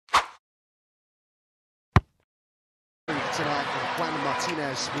tonight, and Juan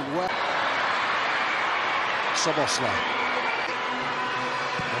Martinez been well. Szoboszlai.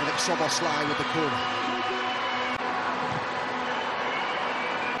 Dominik Szoboszlai with the corner.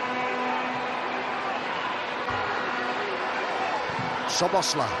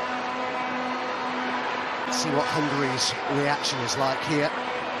 Szoboszlai. Let's see what Hungary's reaction is like here.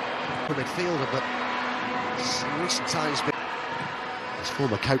 For midfielder, but in recent times been his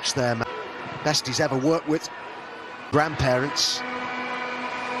former coach there, best he's ever worked with. Grandparents.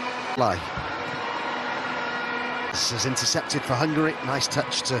 This is intercepted for Hungary. Nice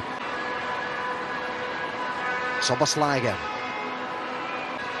touch to Szoboszlai again.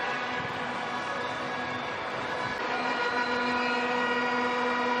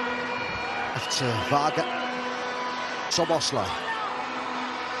 To Varga. Szoboszlai.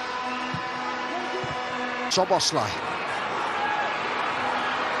 Szoboszlai.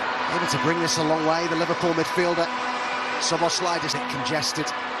 Able to bring this a long way, the Liverpool midfielder. Szoboszlai does it congested.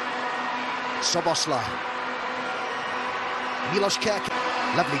 Szoboszlai. Milos Kerkez.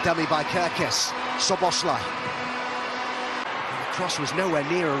 Lovely dummy by Kerkez. Szoboszlai. The cross was nowhere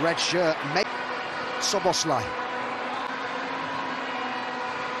near a red shirt. Szoboszlai.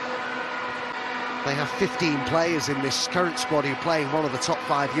 They have 15 players in this current squad who play in one of the top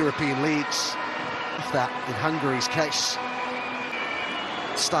 5 European leagues. If that, in Hungary's case,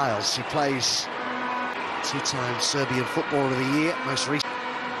 Styles, who plays 2-time Serbian Footballer of the Year, most recently.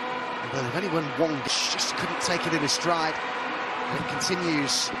 But if anyone won, just couldn't take it in his stride. And it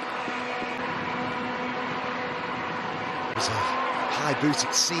continues. There's a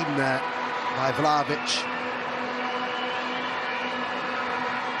high-booted seam there by Vlahovic.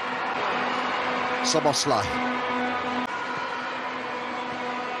 Szoboszlai.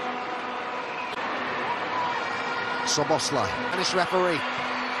 Szoboszlai. Spanish referee.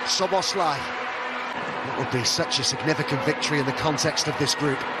 Szoboszlai. It would be such a significant victory in the context of this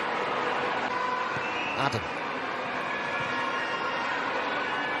group. Adam.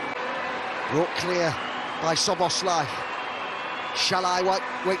 Brought clear by Szoboszlai. Shalai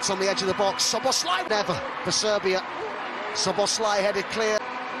waits on the edge of the box. Szoboszlai never for Serbia. Szoboszlai headed clear.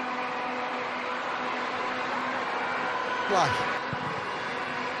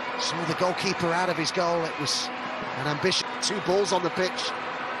 Saw the goalkeeper out of his goal. It was an ambition. 2 balls on the pitch.